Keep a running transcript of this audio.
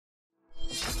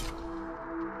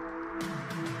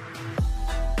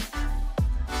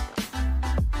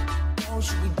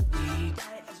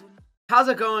How's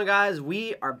it going, guys?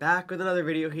 We are back with another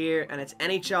video here, and it's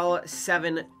NHL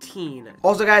 17.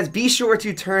 Also, guys, be sure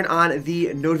to turn on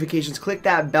the notifications. Click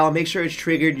that bell. Make sure it's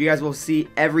triggered. You guys will see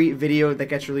every video that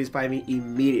gets released by me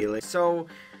immediately. So,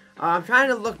 I'm trying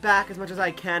to look back as much as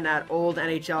I can at old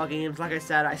NHL games. Like I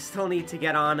said, I still need to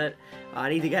get on it. I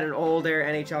need to get an older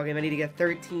NHL game. I need to get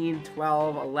 13,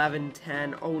 12, 11,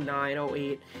 10, 09,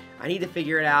 08. I need to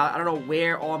figure it out. I don't know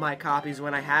where all my copies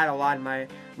went. I had a lot in my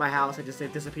house.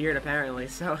 It disappeared apparently.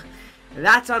 So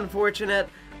that's unfortunate.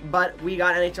 But we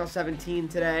got NHL 17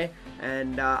 today,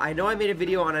 and I know I made a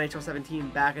video on NHL 17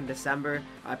 back in December.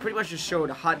 I pretty much just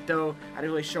showed HUT though. I didn't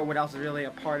really show what else is really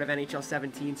a part of NHL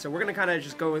 17. So we're gonna kind of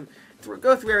just go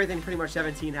through everything pretty much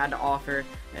 17 had to offer,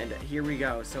 and here we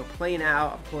go. So playing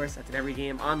out, of course, that's in every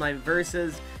game. Online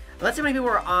versus. Let's see how many people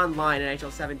are online in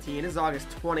NHL 17. This is August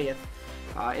 20th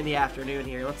in the afternoon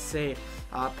here. Let's see.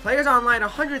 Players online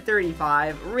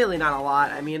 135, really not a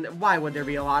lot. I mean, why would there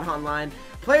be a lot online?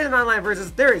 Players in online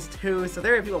versus, there is 2, so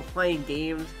there are people playing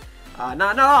games.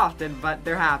 Not often, but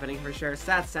they're happening for sure.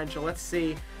 Stats Central, let's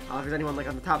see if there's anyone like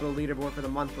on the top of the leaderboard for the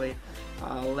monthly.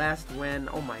 Last win,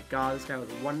 oh my god, this guy was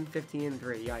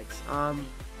 115-3, yikes.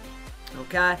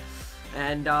 Okay,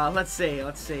 and let's see,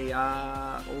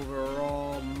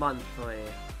 overall monthly,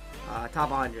 top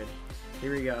 100.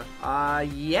 Here we go.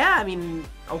 Yeah, I mean,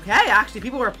 okay, actually,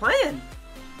 people were playing.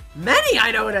 Many,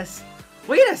 I noticed.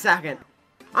 Wait a second.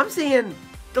 I'm seeing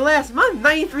the last month,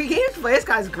 93 games played. This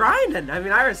guy's grinding. I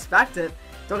mean, I respect it.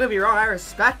 Don't get me wrong, I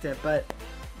respect it, but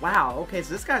wow, okay,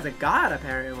 so this guy's a god,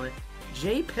 apparently.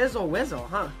 J Pizzle Whizzle,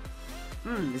 huh?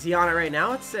 Is he on it right now?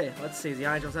 Let's see. Is he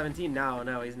on NHL 17?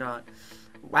 No, he's not.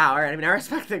 Wow, alright, I mean, I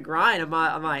respect the grind. I'm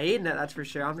not hating it, that's for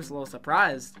sure. I'm just a little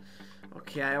surprised.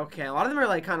 Okay. A lot of them are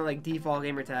like kind of like default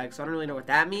gamer tags, so I don't really know what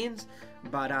that means.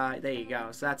 But there you go.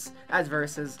 So that's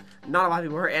versus. Not a lot of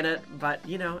people were in it, but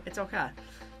you know, it's okay.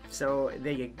 So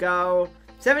there you go.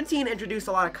 17 introduced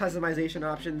a lot of customization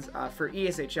options for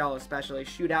ESHL, especially.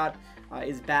 Shootout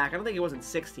is back. I don't think it was in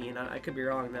 16. I could be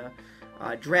wrong though.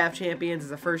 Draft Champions is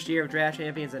the first year of Draft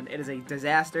Champions, and it is a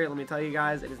disaster. Let me tell you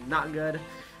guys, it is not good.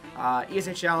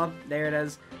 ESHL, there it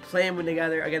is. Playing one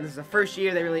together. Again, this is the first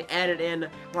year they really added in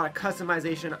a lot of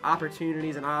customization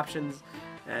opportunities and options,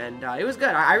 and it was good.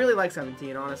 I really like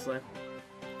 17, honestly.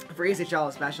 For ESHL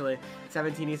especially,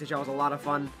 17 ESHL was a lot of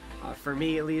fun, for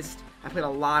me at least. I played a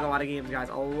lot of games, guys.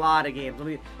 A lot of games.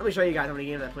 Let me show you guys how many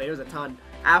games I played. It was a ton.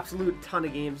 Absolute ton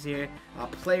of games here.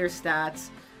 Player stats.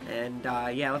 And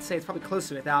yeah, let's say it's probably close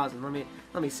to 1,000.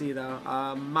 Let me see though.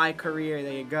 My career,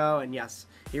 there you go. And yes,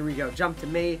 here we go. Jump to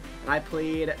me, and I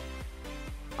played.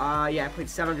 Yeah, I played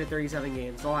 737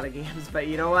 games. A lot of games, but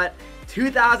you know what?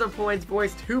 2,000 points,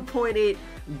 boys. 2.8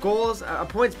 goals,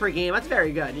 points per game. That's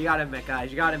very good. You gotta admit, guys.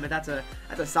 You gotta admit that's a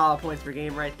solid points per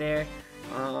game right there.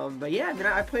 But yeah, I mean,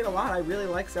 I played a lot. I really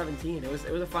like 17. It was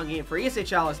a fun game for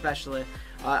ESHL especially.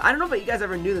 I don't know if you guys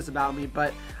ever knew this about me,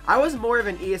 but I was more of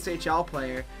an ESHL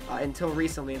player until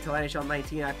recently, until NHL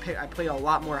 19. I played a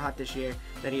lot more HUT this year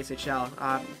than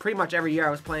ESHL. Pretty much every year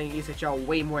I was playing ESHL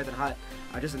way more than HUT,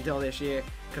 just until this year.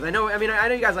 Because I know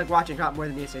you guys like watching HUT more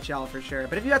than ESHL for sure.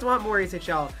 But if you guys want more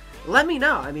ESHL, let me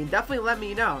know. I mean, definitely let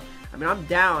me know. I mean, I'm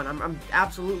down. I'm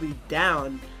absolutely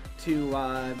down to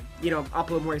you know,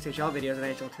 upload more ESHL videos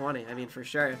in NHL 20. I mean, for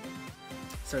sure.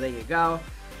 So there you go.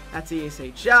 That's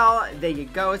ESHL. There you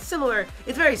go. It's similar.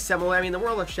 It's very similar. I mean, the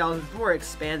world of shells is more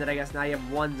expanded, I guess. Now you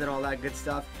have ones and all that good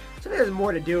stuff. So there's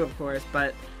more to do, of course,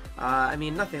 but I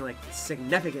mean, nothing like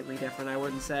significantly different, I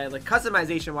wouldn't say. Like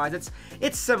customization-wise,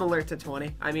 it's similar to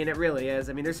 20. I mean, it really is.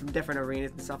 I mean, there's some different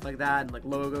arenas and stuff like that, and like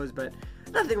logos, but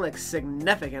nothing like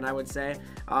significant, I would say.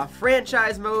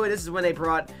 Franchise mode. This is when they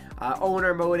brought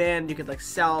owner mode in. You could like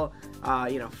sell,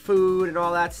 you know, food and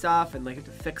all that stuff, and like you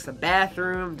have to fix the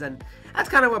bathrooms, and that's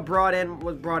kind of what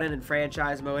was brought in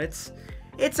franchise mode.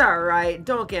 It's all right.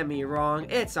 Don't get me wrong.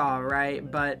 It's all right,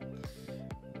 but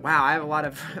wow, I have a lot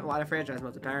of franchise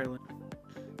modes apparently.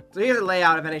 So here's a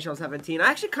layout of NHL 17. I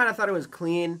actually kind of thought it was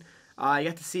clean. You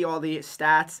have to see all the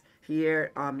stats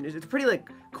here. It's pretty like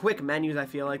quick menus. I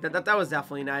feel like that was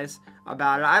definitely nice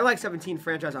about it. I like 17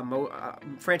 franchise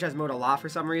mode a lot for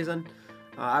some reason.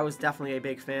 I was definitely a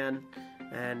big fan.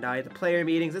 And the player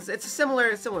meetings. It's a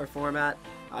similar format.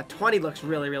 20 looks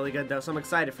really good though, so I'm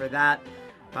excited for that.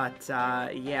 But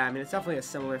yeah, I mean, it's definitely a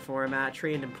similar format.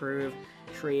 Trade and improve.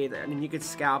 Trade. I mean, you could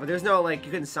scout, but there's no like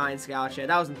you couldn't sign scout yet.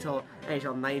 That was until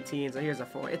NHL 19. So here's a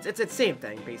 4. It's the same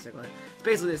thing basically. It's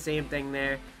basically the same thing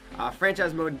there.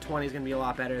 Franchise mode in 20 is gonna be a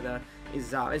lot better though.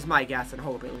 Is my guess and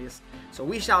hope at least. So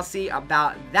we shall see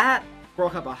about that.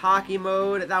 World Cup of Hockey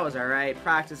mode, that was alright.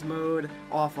 Practice mode,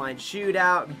 offline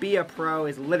shootout, be a pro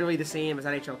is literally the same as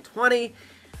NHL 20.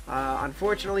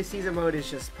 Unfortunately, season mode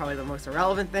is just probably the most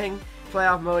irrelevant thing.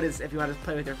 Playoff mode is if you want to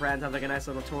play with your friends, have like a nice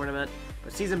little tournament.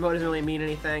 But season mode doesn't really mean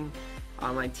anything.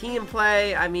 Online team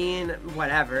play, I mean,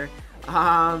 whatever.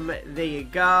 There you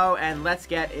go, and let's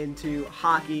get into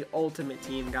Hockey Ultimate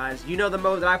Team, guys. You know the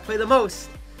mode that I play the most,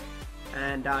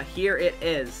 and here it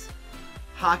is.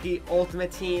 Hockey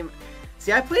Ultimate Team.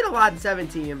 See, I played a lot in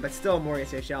 17, but still more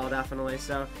NHL, definitely.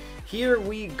 So, here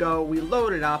we go. We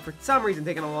loaded up. For some reason,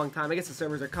 taking a long time. I guess the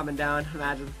servers are coming down,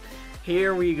 imagine.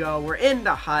 Here we go. We're in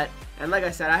the hut. And like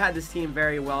I said, I had this team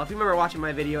very well. If you remember watching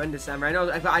my video in December, I know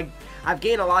I've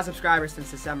gained a lot of subscribers since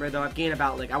December, though. I've gained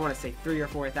about, like, I want to say 3,000 or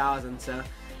 4,000. So,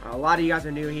 a lot of you guys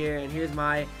are new here. And here's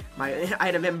my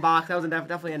item inbox. That was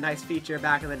definitely a nice feature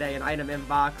back in the day, an item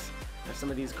inbox. Have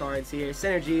some of these cards here.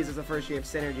 Synergies is the first year of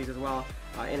Synergies as well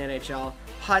in NHL.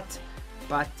 Hut.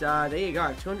 But there you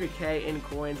go. 200k in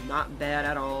coins. Not bad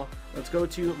at all. Let's go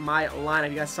to my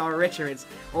lineup. You guys saw Richards.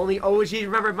 Only OGs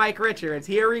remember Mike Richards.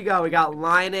 Here we go. We got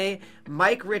Line A,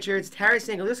 Mike Richards,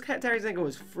 Tarasenko. This Tarasenko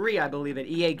was free, I believe, that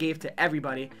EA gave to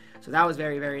everybody. So that was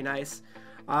very, very nice.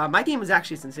 My team was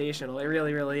actually sensational. It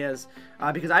really, really is.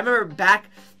 Because I remember back,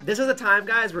 this was a time,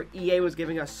 guys, where EA was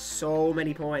giving us so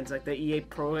many points. Like the EA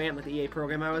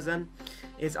program, I was in,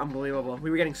 is unbelievable. We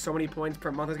were getting so many points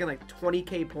per month. I was getting like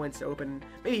 20k points to open,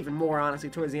 maybe even more, honestly,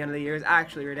 towards the end of the year. It's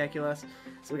actually ridiculous.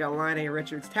 So we got Line A,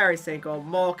 Richards, Tarasenko,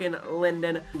 Malkin,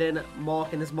 Linden,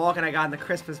 Malkin. This Malkin I got in the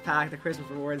Christmas pack, the Christmas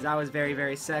rewards. That was very,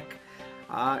 very sick.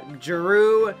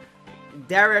 Giroux,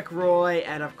 Derek Roy,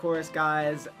 and of course,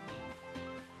 guys,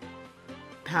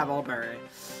 Pavel Bure.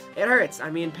 It hurts.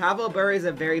 I mean, Pavel Bure is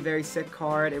a very, very sick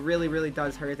card. It really, really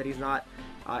does hurt that he's not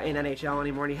in NHL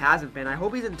anymore, and he hasn't been. I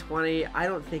hope he's in 20. I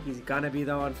don't think he's gonna be,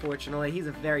 though, unfortunately. He's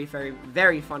a very, very,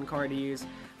 very fun card to use.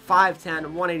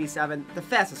 5'10", 187, the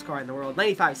fastest card in the world.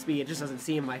 95 speed, it just doesn't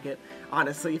seem like it.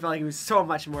 Honestly, you felt like he was so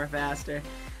much more faster.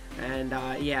 And,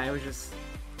 yeah, it was just,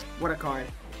 what a card.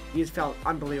 He just felt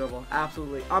unbelievable.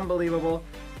 Absolutely unbelievable.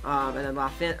 And then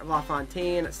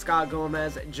LaFontaine, Scott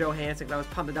Gomez, Johansson. That was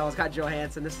pumping doubles. Got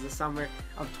Johansson. This is the summer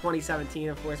of 2017.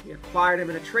 Of course, we acquired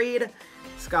him in a trade.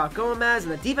 Scott Gomez.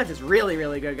 And the defense is really,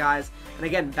 really good, guys. And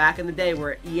again, back in the day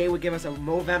where EA would give us a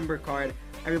Movember card,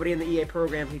 everybody in the EA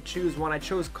program could choose one. I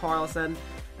chose Carlson,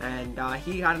 and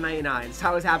he got a 99. So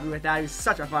I was happy with that. He was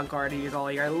such a fun card to use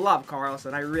all year. I love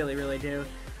Carlson. I really, really do.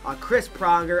 Chris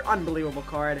Pronger, unbelievable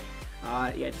card.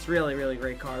 Yeah, just really, really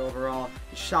great card overall.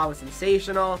 His shot was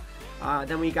sensational.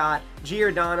 Then we got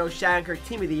Giordano, Shattenkirk,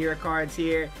 Team of the Year cards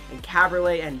here, and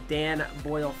Caberlet and Dan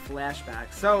Boyle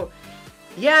flashbacks. So,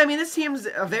 yeah, I mean, this team's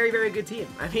a very, very good team.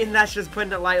 I mean, that's just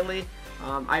putting it lightly.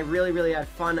 I really, really had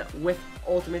fun with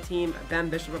Ultimate Team, Ben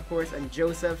Bishop, of course, and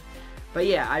Joseph. But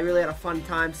yeah, I really had a fun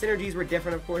time. Synergies were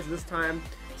different, of course, this time.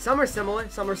 Some are similar,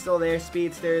 some are still there.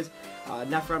 Speedsters,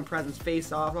 Nephron Presence,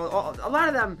 Face Off. A lot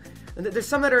of them, there's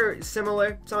some that are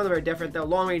similar, some of them are different though.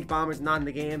 Long Range Bomber's not in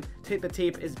the game. Tape the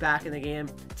Tape is back in the game.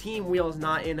 Team Wheel's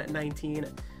not in 19.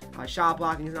 Shot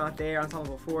Blocking is not there.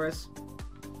 Unstoppable Force.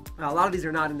 A lot of these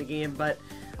are not in the game, but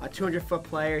 200-foot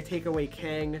player, Takeaway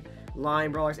King,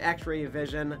 Line Brawlers, X-Ray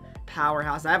Vision,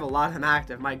 Powerhouse. I have a lot of them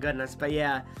active, my goodness. But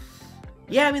yeah.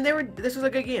 Yeah, I mean, this was a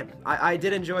good game. I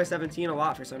did enjoy 17 a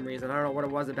lot for some reason. I don't know what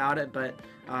it was about it, but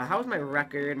how was my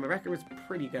record? My record was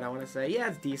pretty good, I want to say. Yeah,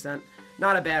 it's decent.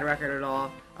 Not a bad record at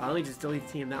all. Let me just delete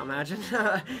the team now, imagine.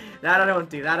 That I don't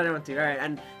do. All right,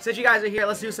 and since you guys are here,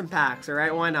 let's do some packs, all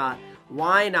right? Why not?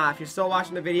 Why not? If you're still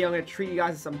watching the video, I'm going to treat you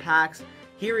guys to some packs.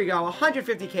 Here we go,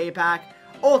 150k pack.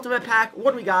 Ultimate pack,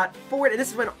 what do we got? And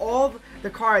this is when all the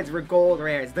cards were gold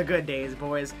rares. The good days,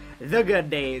 boys. The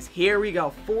good days. Here we go.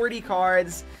 40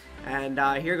 cards. And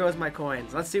here goes my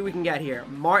coins. Let's see what we can get here.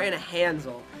 Martin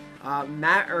Hansel.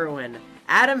 Matt Irwin.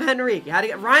 Adam Henrique. You had to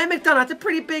get Ryan McDonough. That's a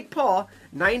pretty big pull.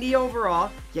 90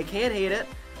 overall. You can't hate it.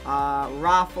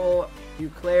 Raffle.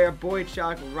 Duclair.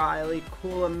 Boychuk. Riley.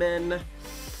 Kuhlman.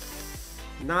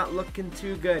 Not looking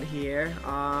too good here.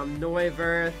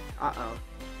 Neuwirth.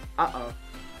 Uh-oh.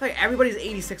 Like everybody's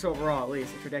 86 overall, at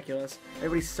least. It's ridiculous.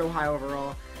 Everybody's so high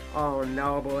overall. Oh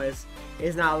no, boys.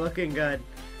 It's not looking good.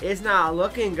 It's not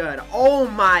looking good. Oh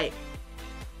my.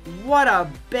 What a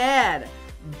bad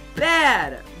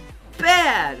pack.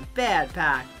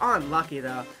 Unlucky,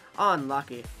 though.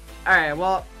 Unlucky. Alright,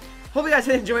 well, hope you guys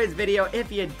did enjoy this video.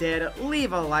 If you did,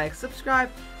 leave a like, subscribe.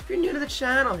 If you're new to the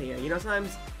channel here, you know,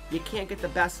 sometimes you can't get the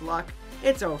best luck.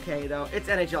 It's okay, though. It's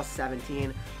NHL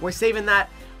 17. We're saving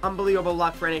that unbelievable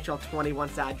luck for NHL 20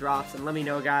 once that drops. And let me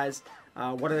know, guys,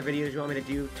 what other videos you want me to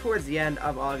do towards the end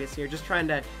of August here. Just trying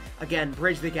to, again,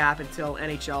 bridge the gap until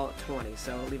NHL 20.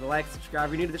 So leave a like, subscribe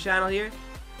if you're new to the channel here.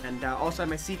 And also have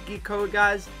my SeatGeek code,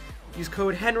 guys. Use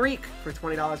code Henrique for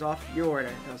 $20 off your order.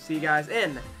 And I'll see you guys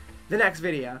in the next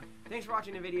video. Thanks for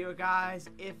watching the video, guys.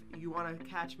 If you want to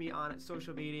catch me on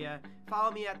social media,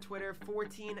 follow me at Twitter,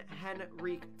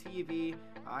 14HenriqueTV.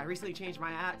 I recently changed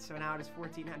my @ so now it is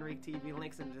 14HenriqueTV.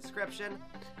 Links in the description.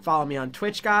 Follow me on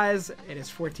Twitch, guys. It is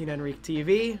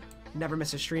 14HenriqueTV. Never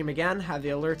miss a stream again. Have the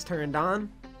alerts turned on.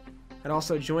 And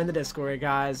also join the Discord,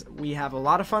 guys. We have a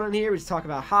lot of fun in here. We just talk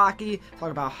about hockey,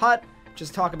 talk about HUT,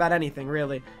 just talk about anything,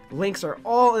 really. Links are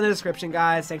all in the description,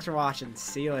 guys. Thanks for watching.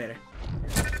 See you later.